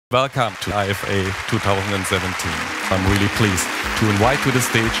Welcome to IFA 2017. I'm really pleased to invite to the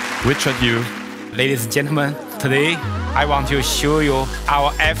stage Richard Yu. Ladies and gentlemen, today I want to show you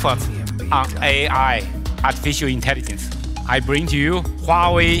our efforts on AI, artificial intelligence. I bring to you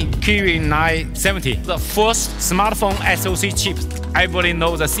Huawei Kirin 970, the first smartphone SoC chip. Everybody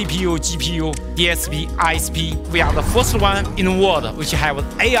knows the CPU, GPU, DSP, ISP. We are the first one in the world which have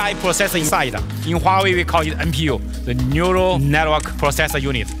AI processor inside. In Huawei, we call it NPU, the Neural Network Processor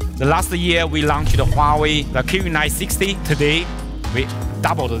Unit. The last year, we launched the Huawei, the Kirin 960. Today, we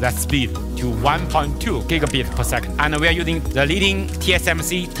doubled that speed to 1.2 gigabit per second. And we are using the leading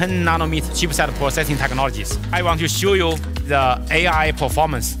TSMC 10 nanometer chipset processing technologies. I want to show you the AI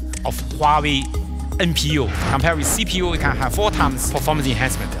performance of Huawei NPU. Compared with CPU, we can have 4 times performance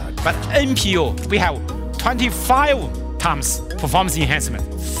enhancement. But NPU, we have 25 times performance enhancement,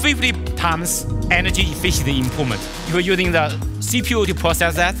 50 times energy efficiency improvement. If you're using the CPU to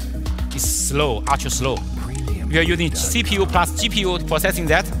process that, it's slow, ultra slow. We are using CPU plus GPU processing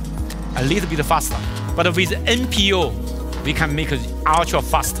that a little bit faster. But with NPU, we can make it ultra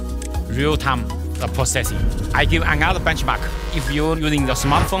fast, real-time processing. I give another benchmark. If you're using the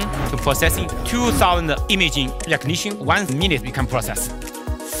smartphone to processing 2,000 imaging recognition, 1 minute we can process.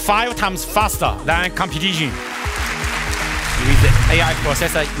 5 times faster than competition. With the AI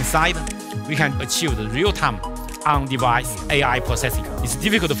processor inside, we can achieve the real-time on-device AI processing. It's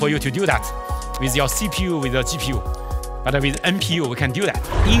difficult for you to do that with your CPU, with your GPU. But with NPU, we can do that.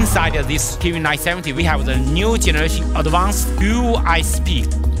 Inside this Kirin 970, we have the new generation advanced dual ISP,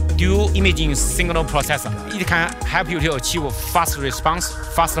 dual imaging signal processor. It can help you to achieve fast response,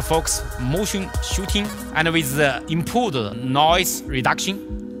 faster focus, motion shooting, and with the improved noise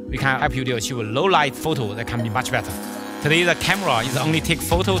reduction, we can help you to achieve low light photo that can be much better. Today, the camera is only take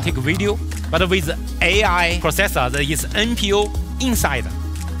photo, take video, but with the AI processor, there is NPU inside.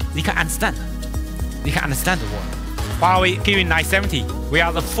 They can understand. They can understand the world. Huawei Kirin 970, we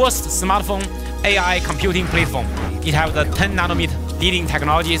are the first smartphone AI computing platform. It has the 10 nanometer leading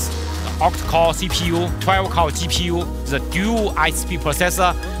technologies, the octa-core CPU, 12-core GPU, the dual ISP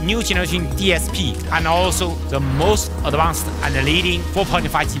processor, new generation DSP, and also the most advanced and leading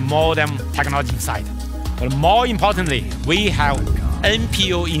 4.5G modem technology inside. But more importantly, we have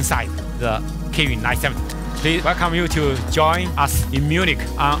NPU inside the Kirin 970. Please welcome you to join us in Munich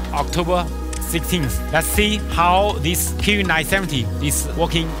on October 16th. Let's see how this Kirin 970 is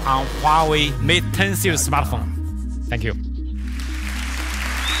working on Huawei Mate 10 series smartphone. Thank you.